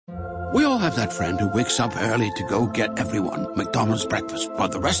We all have that friend who wakes up early to go get everyone McDonald's breakfast, while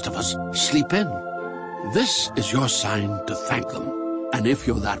the rest of us sleep in. This is your sign to thank them. And if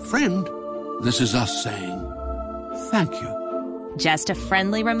you're that friend, this is us saying thank you. Just a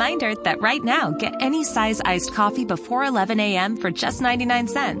friendly reminder that right now, get any size iced coffee before 11 a.m. for just 99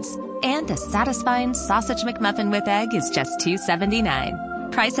 cents. And a satisfying sausage McMuffin with egg is just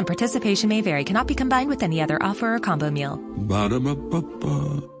 $2.79. Price and participation may vary. Cannot be combined with any other offer or combo meal.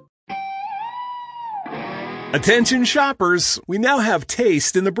 Ba-da-ba-ba-ba. Attention shoppers, we now have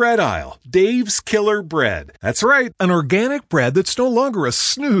taste in the bread aisle. Dave's Killer Bread. That's right, an organic bread that's no longer a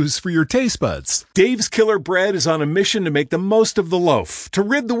snooze for your taste buds. Dave's Killer Bread is on a mission to make the most of the loaf, to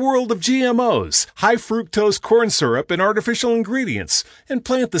rid the world of GMOs, high fructose corn syrup, and artificial ingredients, and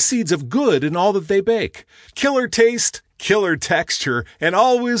plant the seeds of good in all that they bake. Killer taste, killer texture, and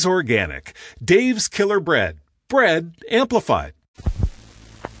always organic. Dave's Killer Bread. Bread amplified.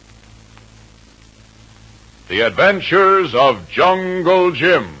 The Adventures of Jungle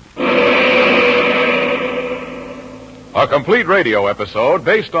Jim. A complete radio episode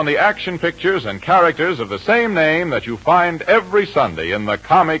based on the action pictures and characters of the same name that you find every Sunday in the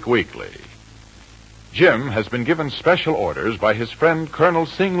Comic Weekly. Jim has been given special orders by his friend Colonel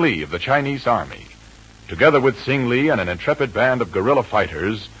Sing Lee of the Chinese Army. Together with Sing Lee and an intrepid band of guerrilla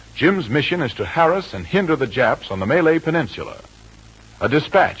fighters, Jim's mission is to harass and hinder the Japs on the Malay Peninsula. A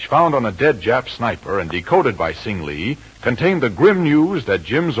dispatch found on a dead Jap sniper and decoded by Sing Lee contained the grim news that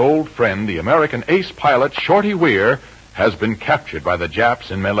Jim's old friend, the American ace pilot Shorty Weir, has been captured by the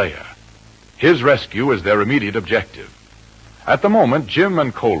Japs in Malaya. His rescue is their immediate objective. At the moment, Jim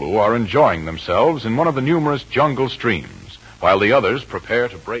and Kolu are enjoying themselves in one of the numerous jungle streams, while the others prepare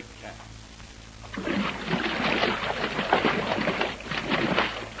to break camp.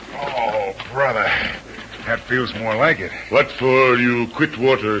 Oh, brother. That feels more like it. What for you quit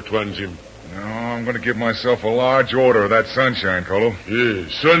water, Tuan Jim? No, I'm going to give myself a large order of that sunshine, Kolo. Yeah,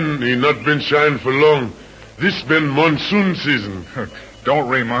 sun he not been shine for long. This been monsoon season. Don't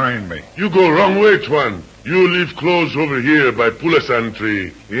remind me. You go wrong way, Tuan. You leave clothes over here by Pulasan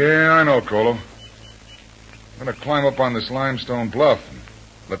tree. Yeah, I know, Kolo. I'm going to climb up on this limestone bluff and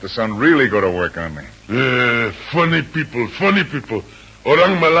let the sun really go to work on me. Funny people, funny people.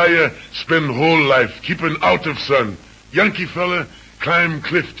 Orang Malaya spend whole life keeping out of sun. Yankee fella climb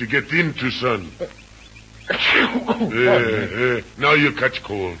cliff to get into sun. Now you catch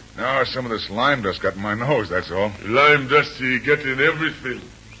cold. No, some of this lime dust got in my nose, that's all. Lime dust you get in everything.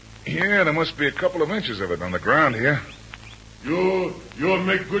 Yeah, there must be a couple of inches of it on the ground here. You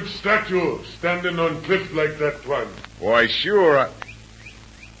make good statue standing on cliff like that one. Why, sure.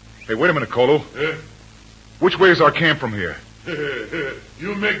 Hey, wait a minute, Kolo. Which way is our camp from here?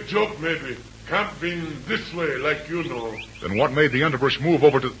 You make joke, maybe. Camp been this way, like you know. Then what made the underbrush move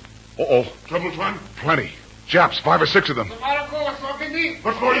over to... Uh-oh. Trouble, Tuan? Plenty. Japs, 5 or 6 of them. What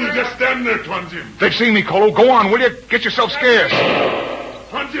for you just stand there, Tuan Jim? They've seen me, Kolo. Go on, will you? Get yourself scarce.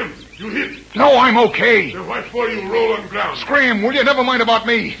 Tuan Jim, you hit. No, I'm okay. Then why for you roll on ground? Scram, will you? Never mind about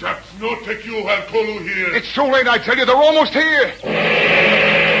me. Japs no take you while Kolu here. It's too late, I tell you. They're almost here.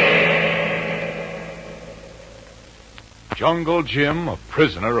 Jungle Jim, a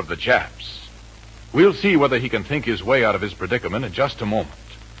prisoner of the Japs. We'll see whether he can think his way out of his predicament in just a moment.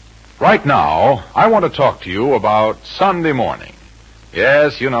 Right now, I want to talk to you about Sunday morning.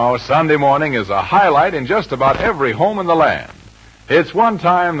 Yes, you know, Sunday morning is a highlight in just about every home in the land. It's one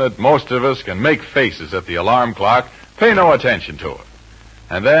time that most of us can make faces at the alarm clock, pay no attention to it.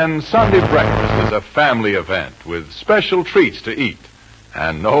 And then Sunday breakfast is a family event with special treats to eat.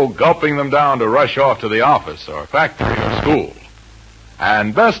 And no gulping them down to rush off to the office or factory or school.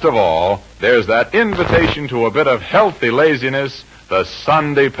 And best of all, there's that invitation to a bit of healthy laziness, the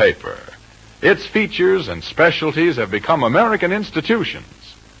Sunday paper. Its features and specialties have become American institutions.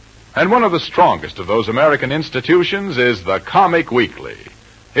 And one of the strongest of those American institutions is the Comic Weekly.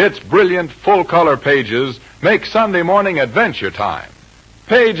 Its brilliant full-color pages make Sunday morning adventure time.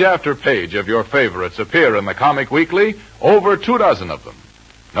 Page after page of your favorites appear in the Comic Weekly, over 24 of them.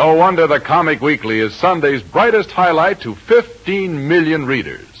 No wonder the Comic Weekly is Sunday's brightest highlight to 15 million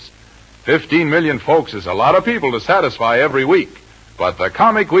readers. 15 million folks is a lot of people to satisfy every week, but the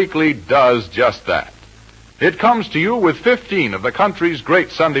Comic Weekly does just that. It comes to you with 15 of the country's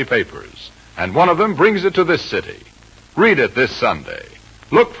great Sunday papers, and one of them brings it to this city. Read it this Sunday.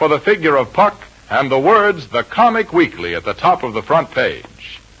 Look for the figure of Puck and the words, The Comic Weekly, at the top of the front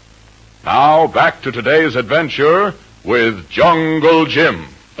page. Now, back to today's adventure with Jungle Jim.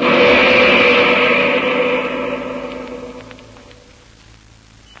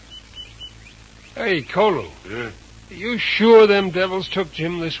 Hey, Kolu. Yeah? Are you sure them devils took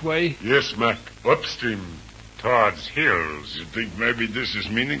Jim this way? Yes, Mac. Upstream. Towards hills. You think maybe this is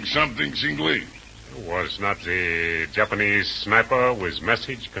meaning something, Singly? Was not the Japanese sniper with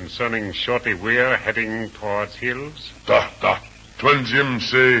message concerning Shorty Weir heading towards hills? Da. Tuan Jim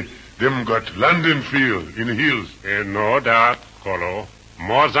say them got landing field in the hills. No doubt, Kolo.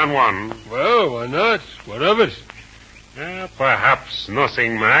 More than one. Well, why not? What of it? Perhaps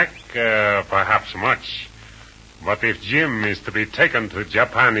nothing, Mac. Perhaps much. But if Jim is to be taken to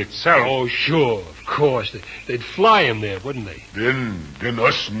Japan itself... Oh, sure, of course. They'd fly him there, wouldn't they? Then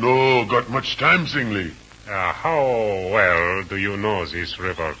us no got much time, Singly. How well do you know this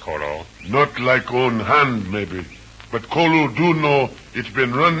river, Kolo? Not like own hand, maybe. But Kolo do know it's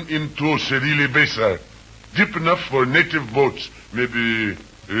been run into Serile Besa. Deep enough for native boats. Maybe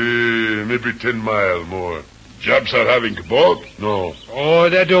 10 mile more. Japs are having a boat? No. Oh,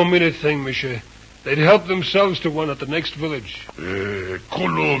 that don't mean a thing, monsieur. They'd help themselves to one at the next village.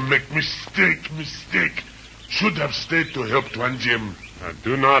 Kolo make mistake. Should have stayed to help Tuan Jim.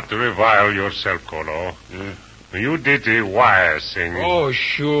 Do not revile yourself, Kolo. You did the wise thing. Oh,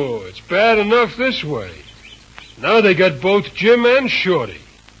 sure. It's bad enough this way. Now they got both Jim and Shorty.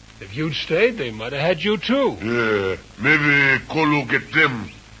 If you'd stayed, they might have had you too. Yeah, maybe Kolo get them.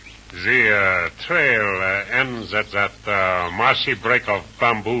 The trail ends at that marshy break of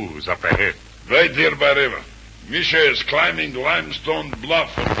bamboos up ahead. Right here by river. Misha is climbing limestone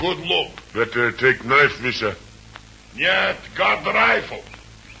bluff for good look. Better take knife, Misha. Yet got the rifle.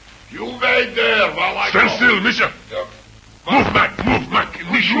 You wait there while I Stand go. still, Misha. Move back.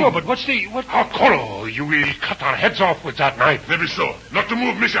 Sure, but what's the... What? Oh, Kolo, you will cut our heads off with that knife. Maybe so. Not to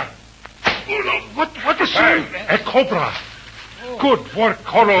move, Misha. What is that? A cobra. Good work,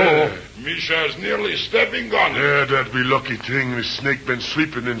 Kolo. Misha is nearly stepping on it. Yeah, that be lucky thing. The snake been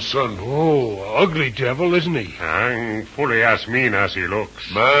sleeping in sun. Oh, ugly devil, isn't he? And fully as mean as he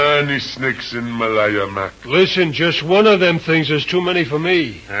looks. Many snakes in Malaya, Mac. Listen, just one of them things is too many for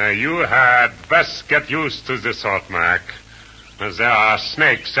me. You had best get used to the salt, Mac. There are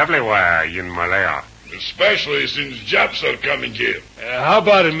snakes everywhere in Malaya. Especially since Japs are coming here. How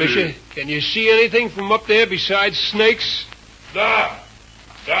about it, Misha? Can you see anything from up there besides snakes? Da.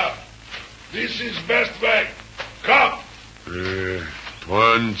 This is best way. Come.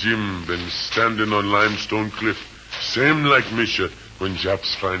 Tuan Jim been standing on limestone cliff. Same like Misha when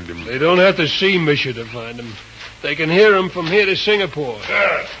Japs find him. They don't have to see Misha to find him. They can hear him from here to Singapore.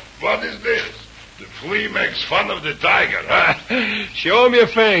 What is this? The flea makes fun of the tiger, huh? Show him your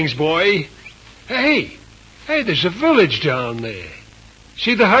fangs, boy. Hey, there's a village down there.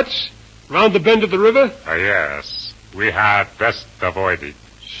 See the huts? Round the bend of the river? Yes. We had best avoid it.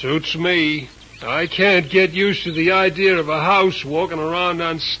 Suits me. I can't get used to the idea of a house walking around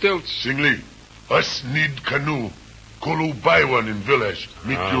on stilts. Singly, us need canoe. Kolo buy one in village.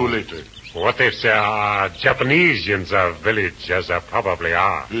 Meet you later. What if there are Japanese in the village, as there probably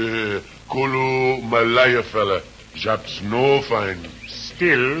are? Kolo Malaya fella. Japs no fine.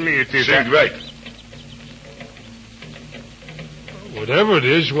 Still, it is... Sing right. Whatever it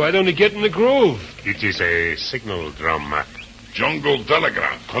is, why don't he get in the groove? It is a signal drum, Mac. Jungle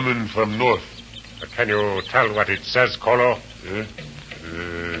telegram. Coming from north. Can you tell what it says, Kolo?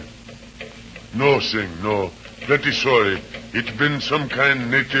 No, Sing, no. Plenty sorry. It's been some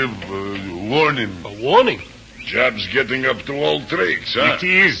kind native warning. A warning? Jab's getting up to old tricks, huh? It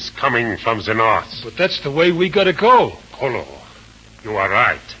is coming from the north. But that's the way we gotta go. Kolo, you are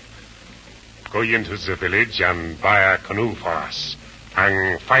right. Go into the village and buy a canoe for us.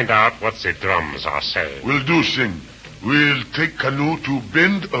 And find out what the drums are saying. Will do, Sing. We'll take canoe to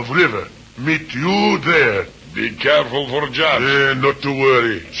bend of river. Meet you there. Be careful for Japs. Not to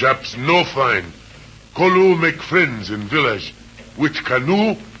worry. Japs no fine. Kolo make friends in village. With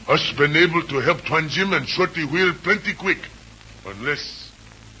canoe, us been able to help Tuan Jim and Shorty Wheel plenty quick. Unless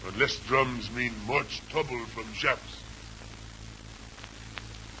drums mean much trouble from Japs.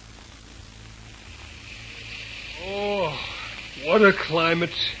 Oh, what a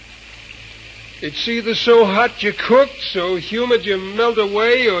climate. It's either so hot you cook, so humid you melt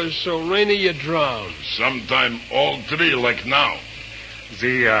away, or so rainy you drown. Sometime all three like now.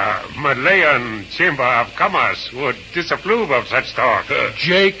 The Malayan Chamber of Commerce would disapprove of such talk.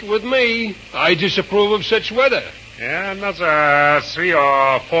 Jake with me. I disapprove of such weather. Yeah, another 3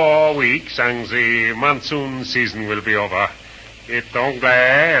 or 4 weeks and the monsoon season will be over. It only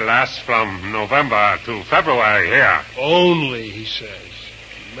lasts from November to February here. Only, he says.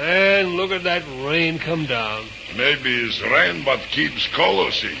 Man, look at that rain come down. Maybe it's rain but keeps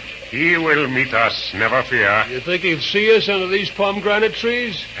Kolosi. He will meet us, never fear. You think he'll see us under these pomegranate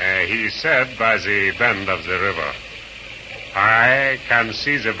trees? He said by the bend of the river. I can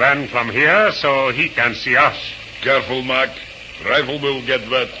see the band from here, so he can see us. Careful, Mac. Rifle will get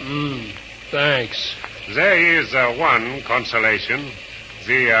wet. Thanks. There is one consolation.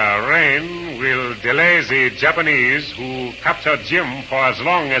 The rain will delay the Japanese who captured Jim for as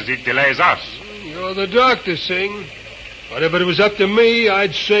long as it delays us. You're the doctor, Singh. But if it was up to me,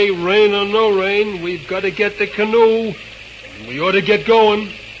 I'd say rain or no rain, we've got to get the canoe. We ought to get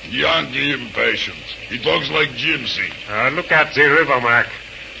going. Yankee impatient. He talks like Jim, see. Look at the river, Mac.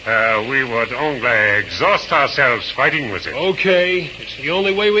 We would only exhaust ourselves fighting with it. Okay. It's the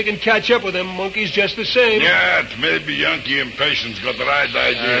only way we can catch up with them monkeys just the same. Yeah, maybe Yankee impatience got the right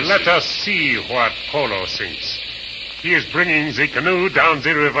idea. Let us see what Kolo thinks. He is bringing the canoe down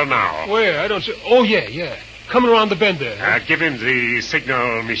the river now. Where? I don't see. Oh, yeah. Coming around the bend there. Huh? Give him the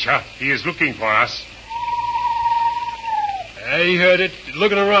signal, Misha. He is looking for us. He heard it.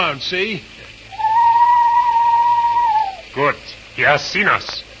 Looking around, see? Good. He has seen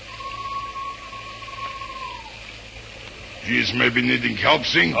us. He is maybe needing help,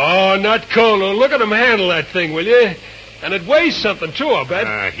 Singh? Oh, not Kolo. Look at him handle that thing, will you? And it weighs something, too, I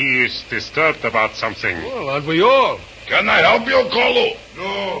bet. He is disturbed about something. Well, aren't we all? Can I help you, Kolo?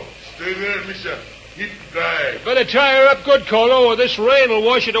 No. Stay there, Misha. Keep dry. Better tie her up good, Kolo, or this rain will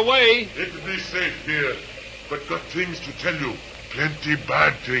wash it away. It'll be safe here. But got things to tell you. Plenty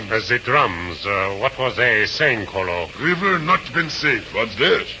bad things. The drums. What was they saying, Kolo? River not been safe. What's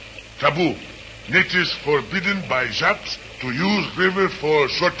this? Taboo. Natives forbidden by Japs to use river for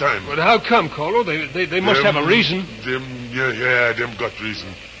short time. But how come, Kolo? They must have a reason. Them got reason.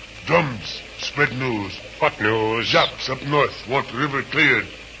 Drums spread news. What news? Japs up north want river cleared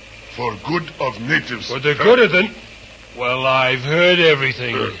for good of natives. For the good of them? Well, I've heard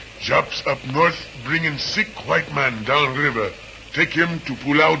everything. Japs up north bringing sick white man down river. Take him to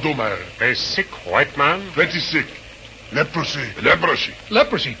Pulau Domar. A sick white man? Plenty sick. Leprosy.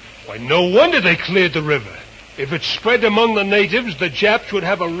 Leprosy? Why, no wonder they cleared the river. If it spread among the natives, the Japs would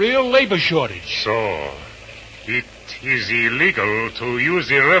have a real labor shortage. So, it is illegal to use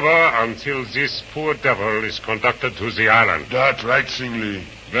the river until this poor devil is conducted to the island. That right, Singli.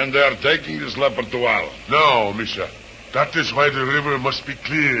 When they are taking this leopard to island. No, Misha. That is why the river must be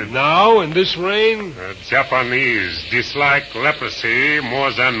cleared. Now, in this rain? The Japanese dislike leprosy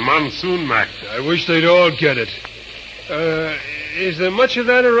more than monsoon, Mac. I wish they'd all get it. Is there much of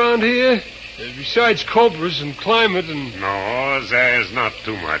that around here? Besides cobras and climate and... No, there is not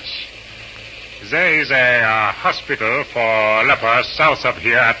too much. There is a hospital for lepers south of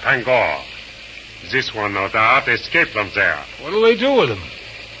here at Pangor. This one, no doubt, escaped from there. What'll they do with him?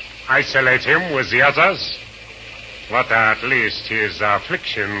 Isolate him with the others. But at least his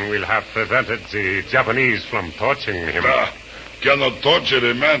affliction will have prevented the Japanese from torturing him. Cannot torture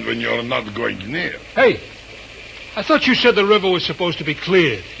a man when you're not going near. Hey, I thought you said the river was supposed to be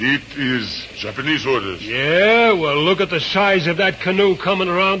cleared. It is Japanese orders. Yeah, well, look at the size of that canoe coming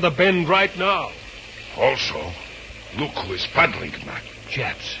around the bend right now. Also, look who is paddling, Mac.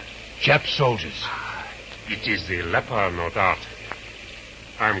 Jap soldiers. It is the leper, no doubt.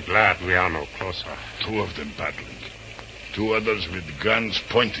 I'm glad we are no closer. 2 of them paddling. 2 others with guns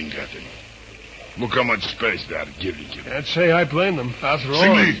pointing at him. Look how much space they are giving him. Can't say I blame them. After all...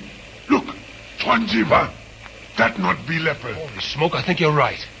 Singli, look. Twanjiva. That not be leper. Holy smoke, I think you're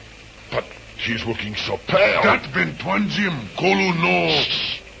right. But he's looking so pale. That been Twanjim. Kolu no.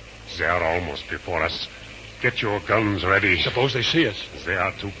 They are almost before us. Get your guns ready. Suppose they see us. They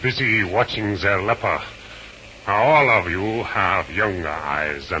are too busy watching their leper. Now, all of you have younger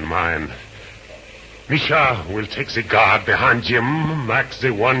eyes than mine. Misha will take the guard behind Jim, Max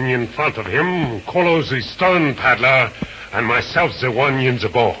the one in front of him, Kolo the stern paddler, and myself the one in the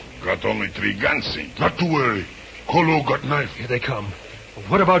bow. Got only 3 guns, Singh. Not to worry. Kolo got knife. Here they come.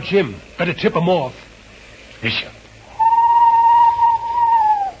 What about Jim? Better tip him off. Misha.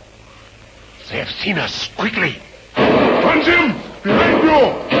 They have seen us. Quickly. Run, Jim! Behind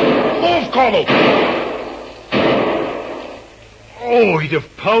you! Move, Kolo! Oh, he'd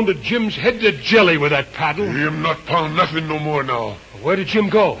have pounded Jim's head to jelly with that paddle. Him not pound nothing no more now. Where did Jim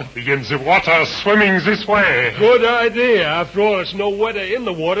go? In the water, swimming this way. Good idea. After all, it's no wetter in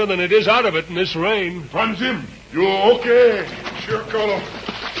the water than it is out of it in this rain. Run, Jim. You okay? Sure, Kolo.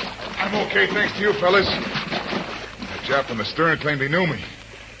 I'm okay, thanks to you, fellas. That Jap in the stern claimed he knew me.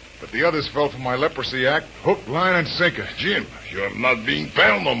 But the others fell for my leprosy act, hook, line, and sinker. Jim, you're not being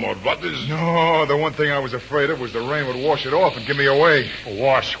pale no more. What is... No, the one thing I was afraid of was the rain would wash it off and give me away.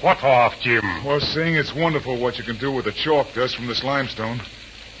 Wash what off, Jim? Well, Sing, it's wonderful what you can do with the chalk dust from this limestone.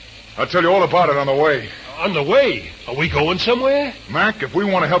 I'll tell you all about it on the way. On the way? Are we going somewhere? Mac, if we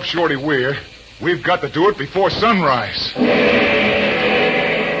want to help Shorty Weir, We've got to do it before sunrise.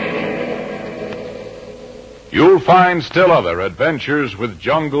 You'll find still other adventures with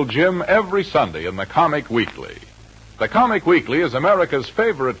Jungle Jim every Sunday in the Comic Weekly. The Comic Weekly is America's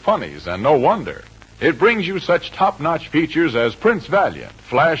favorite funnies, and no wonder. It brings you such top-notch features as Prince Valiant,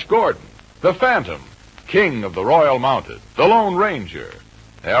 Flash Gordon, the Phantom, King of the Royal Mounted, the Lone Ranger.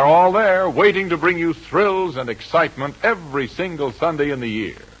 They're all there waiting to bring you thrills and excitement every single Sunday in the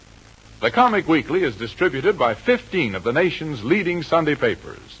year. The Comic Weekly is distributed by 15 of the nation's leading Sunday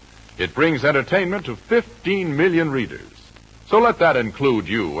papers. It brings entertainment to 15 million readers. So let that include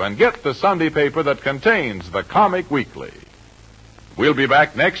you, and get the Sunday paper that contains the Comic Weekly. We'll be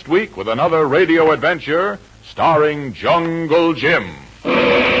back next week with another radio adventure starring Jungle Jim.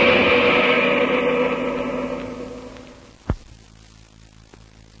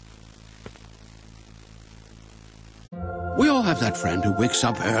 We all have that friend who wakes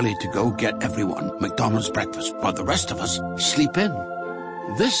up early to go get everyone McDonald's breakfast, while the rest of us sleep in.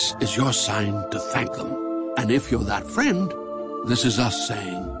 This is your sign to thank them. And if you're that friend, this is us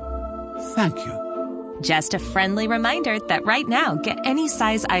saying thank you. Just a friendly reminder that right now, get any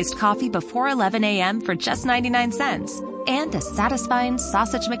size iced coffee before 11 a.m. for just 99 cents. And a satisfying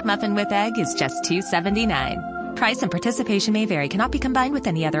sausage McMuffin with egg is just $2.79. Price and participation may vary. Cannot be combined with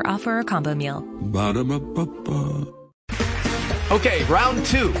any other offer or combo meal. Ba-da-ba-ba-ba. Okay, round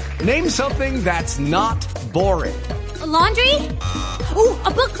two. Name something that's not boring. A laundry? Ooh, a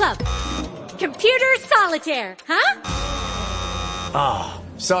book club. Computer solitaire, huh? Ah,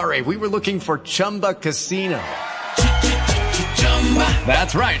 sorry, we were looking for Chumba Casino.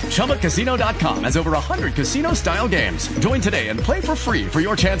 That's right, ChumbaCasino.com has over 100 casino-style games. Join today and play for free for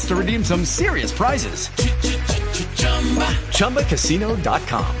your chance to redeem some serious prizes.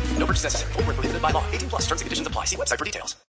 ChumbaCasino.com. No purchase necessary. Void where prohibited by law. 18+ terms and conditions apply. See website for details.